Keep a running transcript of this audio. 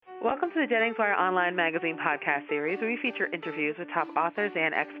Welcome to the JenningsWire Online Magazine podcast series, where we feature interviews with top authors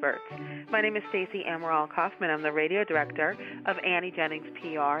and experts. My name is Stacey Amaral Kaufman. I'm the radio director of Annie Jennings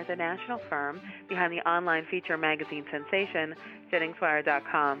PR, the national firm behind the online feature magazine sensation,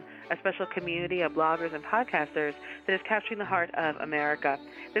 JenningsWire.com, a special community of bloggers and podcasters that is capturing the heart of America.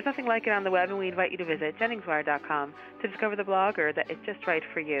 There's nothing like it on the web, and we invite you to visit JenningsWire.com to discover the blogger that is just right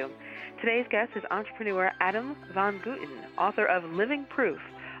for you. Today's guest is entrepreneur Adam Van Gouten, author of Living Proof,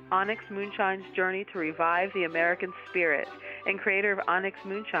 Onyx Moonshine's Journey to Revive the American Spirit, and creator of Onyx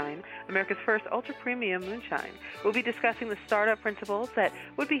Moonshine, America's first ultra-premium moonshine. We'll be discussing the startup principles that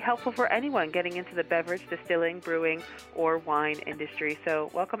would be helpful for anyone getting into the beverage, distilling, brewing, or wine industry. So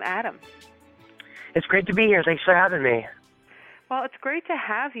welcome, Adam. It's great to be here. Thanks for having me. Well, it's great to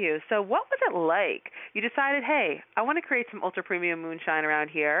have you. So what was it like? You decided, hey, I want to create some ultra-premium moonshine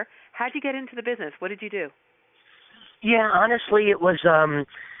around here. How'd you get into the business? What did you do? Yeah, honestly, it was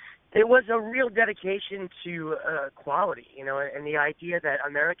a real dedication to quality, and the idea that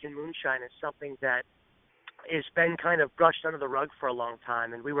American moonshine is something that has been kind of brushed under the rug for a long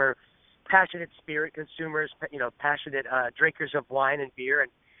time. And we were passionate spirit consumers, passionate drinkers of wine and beer,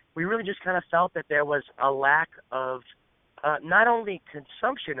 and we really just kind of felt that there was a lack of not only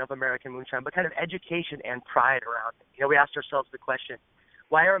consumption of American moonshine, but kind of education and pride around it. We asked ourselves the question,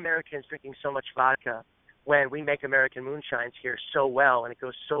 why are Americans drinking so much vodka when we make American moonshines here so well, and it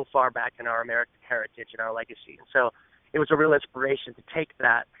goes so far back in our American heritage and our legacy? And so it was a real inspiration to take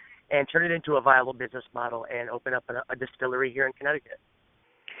that and turn it into a viable business model and open up a distillery here in Connecticut.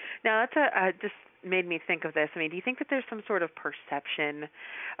 Now, that's just made me think of this. I mean, do you think that there's some sort of perception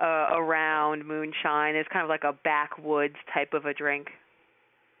around moonshine as kind of like a backwoods type of a drink?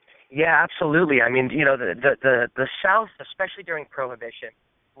 Yeah, absolutely. I mean, the South, especially during Prohibition,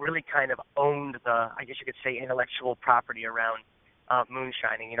 really kind of owned I guess you could say, intellectual property around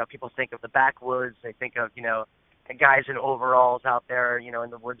moonshining. People think of the backwoods, they think of, the guys in overalls out there, in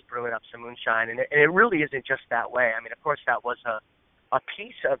the woods brewing up some moonshine, and it really isn't just that way. I mean, of course, that was a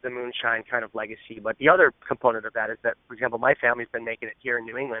piece of the moonshine kind of legacy, but the other component of that is that, for example, my family's been making it here in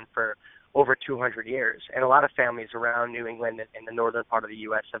New England for over 200 years, and a lot of families around New England and the northern part of the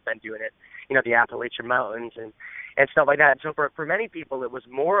U.S. have been doing it, the Appalachian Mountains and stuff like that. So for many people, it was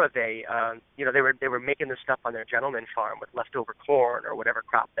more of a, they were making this stuff on their gentleman farm with leftover corn or whatever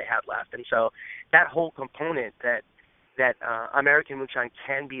crop they had left. And so that whole component that American moonshine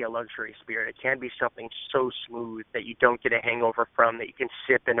can be a luxury spirit. It can be something so smooth that you don't get a hangover from, that you can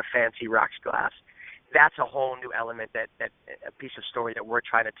sip in a fancy rocks glass. That's a whole new element, that a piece of story that we're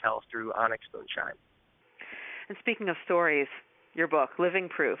trying to tell through Onyx Moonshine. And speaking of stories, your book, Living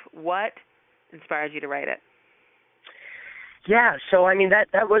Proof, what inspired you to write it? Yeah, so I mean that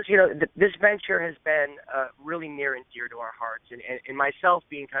was, this venture has been really near and dear to our hearts, and myself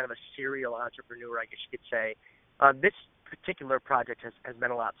being kind of a serial entrepreneur, I guess you could say, this particular project has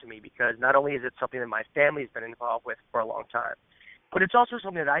meant a lot to me, because not only is it something that my family's been involved with for a long time, but it's also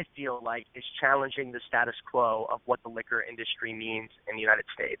something that I feel like is challenging the status quo of what the liquor industry means in the United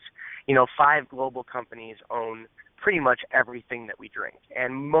States. 5 global companies own pretty much everything that we drink,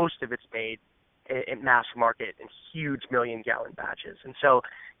 and most of it's made in mass market in huge million-gallon batches. And so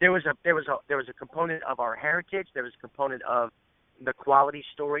there was a component of our heritage, there was a component of the quality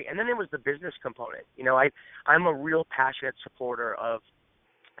story, and then there was the business component. I'm a real passionate supporter of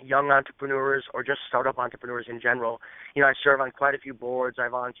young entrepreneurs, or just startup entrepreneurs in general. I serve on quite a few boards. I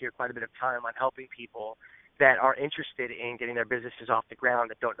volunteer quite a bit of time on helping people that are interested in getting their businesses off the ground,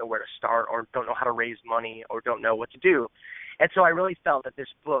 that don't know where to start, or don't know how to raise money, or don't know what to do. And so I really felt that this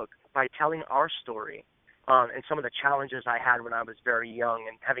book, by telling our story and some of the challenges I had when I was very young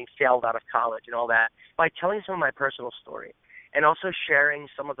and having failed out of college and all that, by telling some of my personal story and also sharing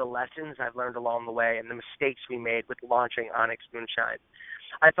some of the lessons I've learned along the way and the mistakes we made with launching Onyx Moonshine,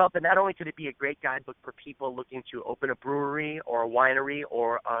 I felt that not only could it be a great guidebook for people looking to open a brewery or a winery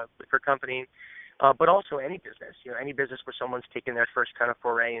or a liquor company, but also any business, any business where someone's taking their first kind of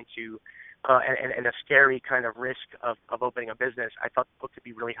foray into and a scary kind of risk of opening a business. I thought the book could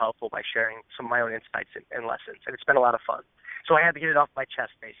be really helpful by sharing some of my own insights and lessons, and it's been a lot of fun. So I had to get it off my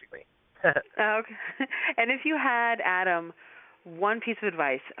chest, basically. Okay. And if you had, Adam, one piece of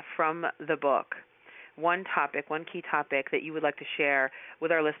advice from the book, one key topic that you would like to share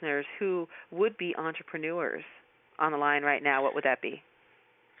with our listeners who would be entrepreneurs on the line right now, what would that be?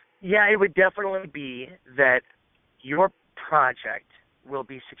 Yeah, it would definitely be that your project will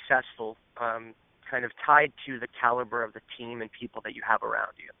be successful, kind of tied to the caliber of the team and people that you have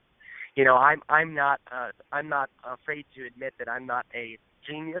around you. I'm not afraid to admit that I'm not a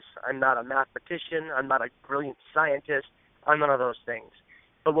genius. I'm not a mathematician. I'm not a brilliant scientist. I'm none of those things.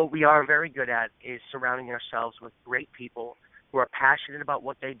 But what we are very good at is surrounding ourselves with great people who are passionate about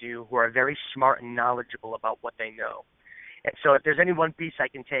what they do, who are very smart and knowledgeable about what they know. And so if there's any one piece I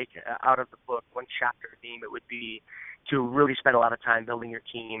can take out of the book, one chapter theme, it would be to really spend a lot of time building your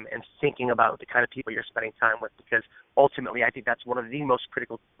team and thinking about the kind of people you're spending time with, because ultimately I think that's one of the most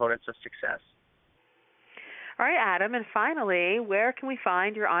critical components of success. All right, Adam, and finally, where can we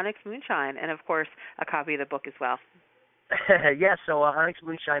find your Onyx Moonshine? And, of course, a copy of the book as well. Yes, so Onyx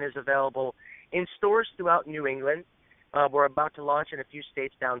Moonshine is available in stores throughout New England. We're about to launch in a few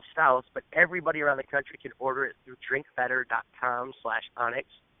states down south, but everybody around the country can order it through drinkbetter.com/Onyx.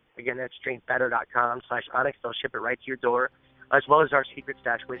 Again, that's drinkbetter.com/Onyx. They'll ship it right to your door, as well as our Secret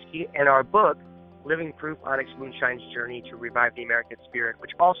Stash whiskey and our book, Living Proof: Onyx Moonshine's Journey to Revive the American Spirit,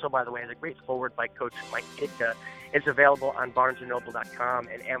 which also, by the way, is a great foreword by Coach Mike Ditka. It's available on BarnesandNoble.com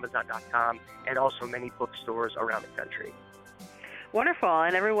and Amazon.com, and also many bookstores around the country. Wonderful,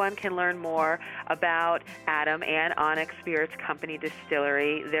 and everyone can learn more about Adam and Onyx Spirits Company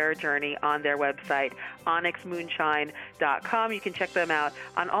Distillery, their journey, on their website, onyxmoonshine.com. You can check them out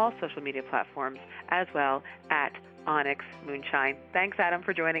on all social media platforms as well at Onyx Moonshine. Thanks, Adam,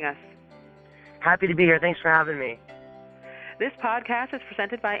 for joining us. Happy to be here. Thanks for having me. This podcast is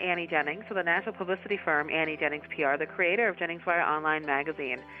presented by Annie Jennings of the national publicity firm Annie Jennings PR, the creator of Jennings Wire Online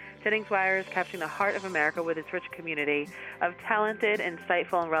magazine. Jennings Wire is capturing the heart of America with its rich community of talented,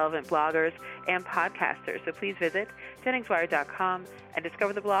 insightful, and relevant bloggers and podcasters. So please visit JenningsWire.com and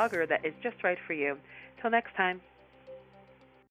discover the blogger that is just right for you. Till next time.